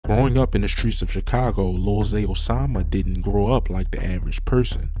Growing up in the streets of Chicago, Lil Zay Osama didn't grow up like the average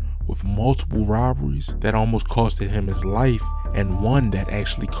person, with multiple robberies that almost costed him his life and one that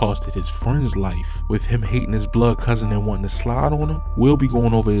actually costed his friend's life. With him hating his blood cousin and wanting to slide on him, we'll be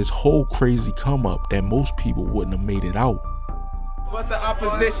going over his whole crazy come up that most people wouldn't have made it out. What the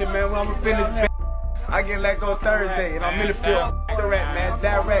opposition, man? When I'm finished, I get let go Thursday and I'm in the field. The rat, man.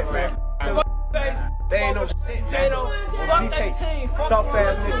 That rat, man. They ain't no shit, man. Soft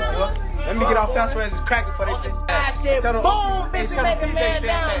ass nigga, boy. Let me get off fast where it's cracking for they say. Tell them, boom, bitch, make a man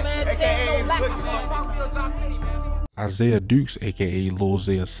down, man. Isaiah Dukes, aka Lil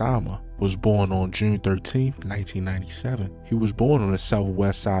Zay Osama, was born on June 13, 1997. He was born on the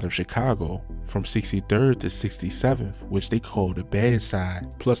southwest side of Chicago, from 63rd to 67th, which they call the bad side.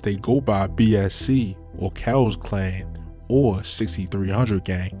 Plus they go by BSC or KellzKlan, or 6300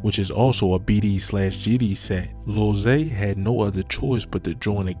 gang, which is also a BD/GD set. Lil Zay had no other choice but to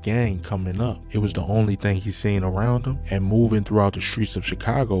join a gang coming up. It was the only thing he seen around him, and moving throughout the streets of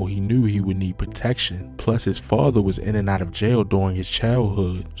Chicago, he knew he would need protection. Plus his father was in and out of jail during his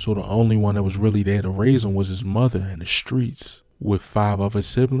childhood, so the only one that was really there to raise him was his mother in the streets. With 5 other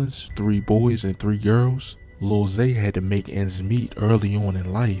siblings, 3 boys and 3 girls, Lil Zay had to make ends meet early on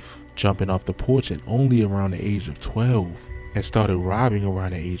in life, jumping off the porch at only around the age of 12, and started robbing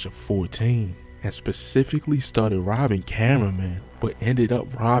around the age of 14, and specifically started robbing cameramen, but ended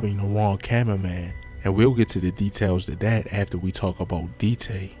up robbing the wrong cameraman. And we'll get to the details of that after we talk about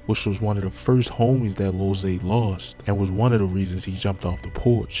D-Tay, which was one of the first homies that Lil Zay lost and was one of the reasons he jumped off the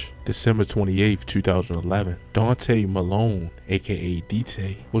porch. December 28, 2011, Dante Malone, aka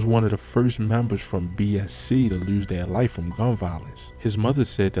D-Tay, was one of the first members from BSC to lose their life from gun violence. His mother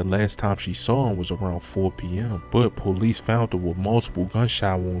said the last time she saw him was around 4 p.m, but police found him with multiple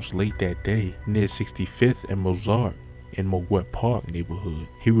gunshot wounds late that day near 65th and Mozart in Moet Park neighborhood.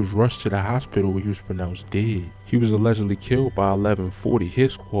 He was rushed to the hospital where he was pronounced dead. He was allegedly killed by 1140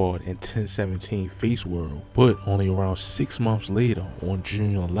 Hit Squad and 1017 Face World, but only around 6 months later, on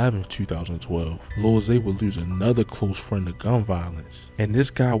June 11, 2012, Lil Zay would lose another close friend to gun violence, and this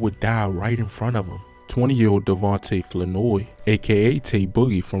guy would die right in front of him. 20-year-old Devontae Flanoy, aka Tay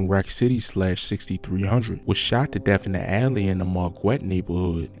Boogie from Rack City/6300, was shot to death in the alley in the Marquette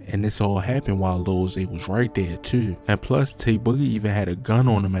neighborhood, and this all happened while Lil Zay was right there too. And plus, Tay Boogie even had a gun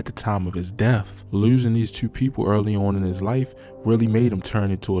on him at the time of his death. Losing these 2 people early on in his life really made him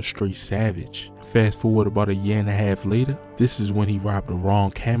turn into a straight savage. Fast forward about a year and a half later, this is when he robbed the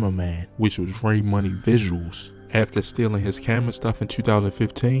wrong cameraman, which was Ray Money Visuals. After stealing his camera stuff in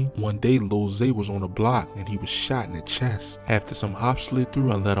 2015, one day Lil Zay was on a block and he was shot in the chest after some ops slid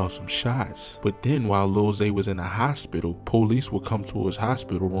through and let off some shots. But then while Lil Zay was in the hospital, police would come to his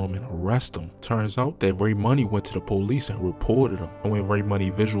hospital room and arrest him. Turns out that Ray Money went to the police and reported him. And when Ray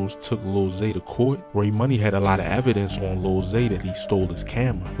Money Visuals took Lil Zay to court, Ray Money had a lot of evidence on Lil Zay that he stole his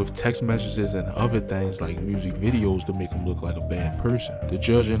camera, with text messages and other things like music videos to make him look like a bad person. The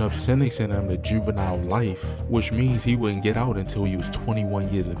judge ended up sentencing him to juvenile life, which means he wouldn't get out until he was 21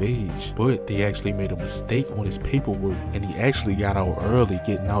 years of age. But they actually made a mistake on his paperwork, and he actually got out early,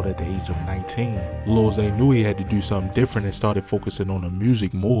 getting out at the age of 19. Lil Zay knew he had to do something different and started focusing on the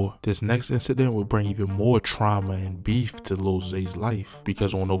music more. This next incident would bring even more trauma and beef to Lil Zay's life,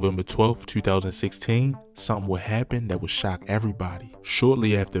 because on November 12, 2016, something would happen that would shock everybody.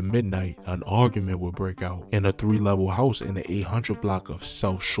 Shortly after midnight, an argument would break out in a 3-level house in the 800 block of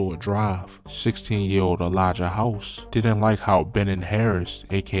South Shore Drive. 16-year-old Elijah House didn't like how Benin Harris,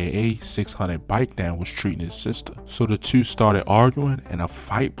 aka 600 Bike Down, was treating his sister, so the two started arguing and a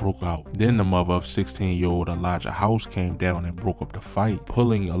fight broke out. Then the mother of 16-year-old Elijah House came down and broke up the fight,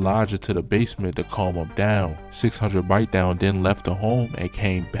 pulling Elijah to the basement to calm him down. 600 Bike Down then left the home and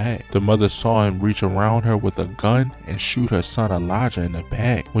came back. The mother saw him reach around her with a gun and shoot her son Elijah in the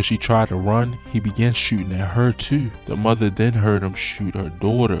back. When she tried to run, he began shooting at her too. The mother then heard him shoot her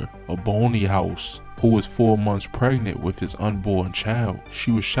daughter, a Boney House, who was 4 months pregnant with his unborn child.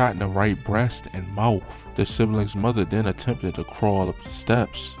 She was shot in the right breast and mouth. The sibling's mother then attempted to crawl up the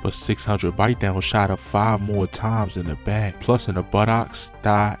steps, but 600 Bite Down shot her 5 more times in the back, plus in the buttocks,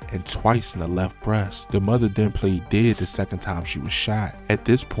 thigh, and twice in the left breast. The mother then played dead the second time she was shot. At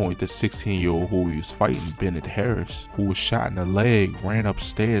this point, the 16-year-old who he was fighting, Bennett Harris, who was shot in the leg, ran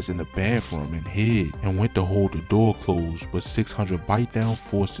upstairs in the bathroom and hid, and went to hold the door closed, but 600 Bite Down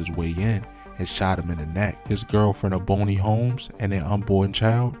forced his way in and shot him in the neck. His girlfriend, Boney Holmes, and their unborn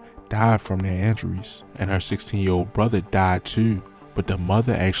child died from their injuries, and her 16-year-old brother died too, but the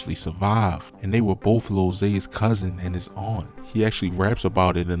mother actually survived, and they were both Lil Zay's cousin and his aunt. He actually raps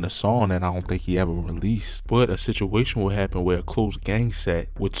about it in a song that I don't think he ever released. But a situation would happen where a close gang set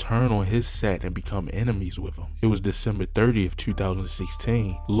would turn on his set and become enemies with him. It was December 30th,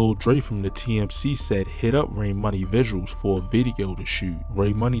 2016. Lil Dre from the TMC set hit up Ray Money Visuals for a video to shoot.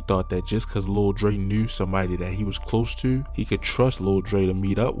 Ray Money thought that just cause Lil Dre knew somebody that he was close to, he could trust Lil Dre to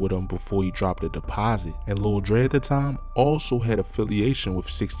meet up with him before he dropped a deposit. And Lil Dre at the time also had affiliation with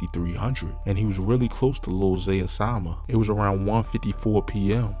 6300, and he was really close to Lil Zay Osama. It was around 1:54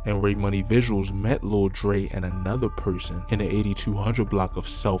 p.m. and Ray Money Visuals met Lil Dre and another person in the 8200 block of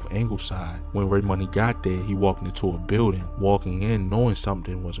South Ingleside. When Ray Money got there, he walked into a building, walking in knowing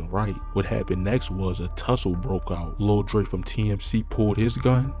something wasn't right. What happened next was a tussle broke out. Lil Dre from TMC pulled his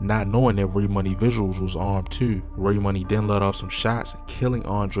gun, not knowing that Ray Money Visuals was armed too. Ray Money then let off some shots, killing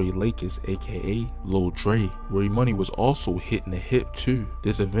Andre Lakers, aka Lil Dre. Ray Money was also hit in the hip too.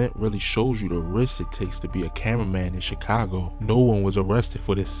 This event really shows you the risk it takes to be a cameraman in Chicago. No one was arrested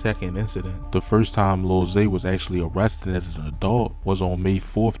for this second incident. The first time Lil Zay was actually arrested as an adult was on May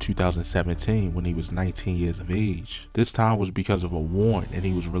 4th, 2017 when he was 19 years of age. This time was because of a warrant and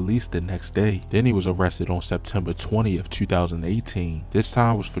he was released the next day. Then he was arrested on September 20th, 2018. This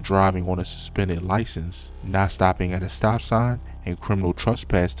time was for driving on a suspended license, not stopping at a stop sign, and criminal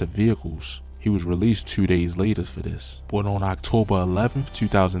trespass to vehicles. He was released 2 days later for this. But on October 11th,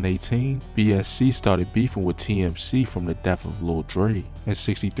 2018, BSC started beefing with TMC from the death of Lil Dre. And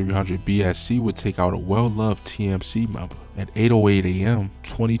 6300 BSC would take out a well-loved TMC member. At 8:08 a.m.,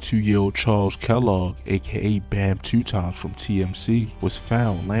 22-year-old Charles Kellogg, aka Bam 2 Times from TMC, was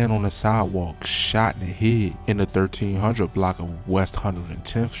found laying on the sidewalk, shot in the head in the 1300 block of West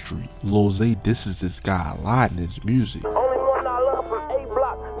 110th Street. Lil Zay disses this guy a lot in his music.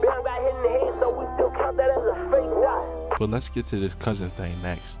 But let's get to this cousin thing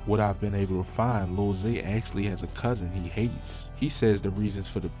next. What I've been able to find, Lil Zay actually has a cousin he hates. He says the reasons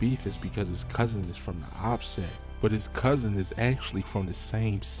for the beef is because his cousin is from the op set. But his cousin is actually from the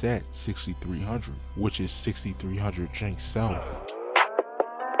same set, 6300, which is 6300 Jank South.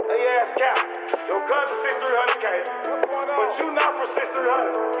 Hey, ass Cap, your cousin 6300K, but you not from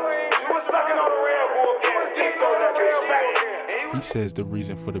 6300. You was sucking on the Red Bull can, dick on that bitch. He says the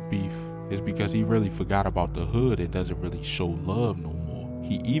reason for the beef is because he really forgot about the hood and doesn't really show love no more.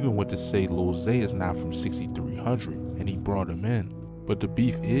 He even went to say Lil Zay is not from 6300 and he brought him in. But the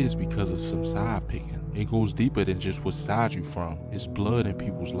beef is because of some side picking. It goes deeper than just what side you from. It's blood and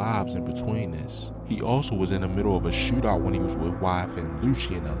people's lives in between this. He also was in the middle of a shootout when he was with YF and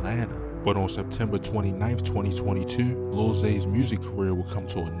Lucci in Atlanta. But on September 29th, 2022, Lil Zay's music career would come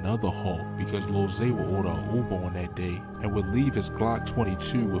to another halt because Lil Zay would order an Uber on that day and would leave his Glock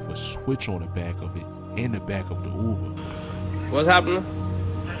 22 with a switch on the back of it in the back of the Uber. What's happening?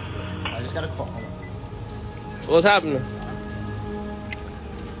 I just got a call. What's happening?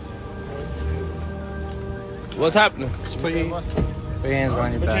 What's happening? Just put your hands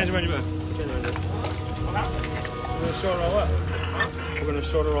behind your back. We're gonna short it all up. We're gonna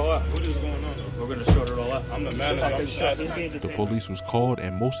short it all up. What is going on? We're gonna short it all up. I'm the manager. I'm just asking. The police was called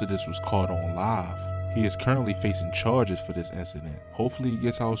and most of this was caught on live. He is currently facing charges for this incident. Hopefully he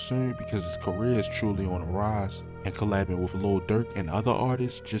gets out soon because his career is truly on the rise, and collabing with Lil Durk and other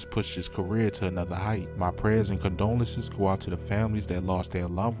artists just pushed his career to another height. My prayers and condolences go out to the families that lost their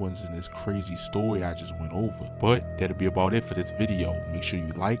loved ones in this crazy story I just went over. But that'll be about it for this video. Make sure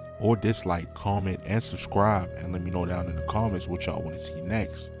you like or dislike, comment, and subscribe, and let me know down in the comments what y'all want to see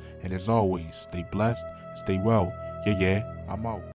next. And as always, stay blessed, stay well. Yeah, I'm out.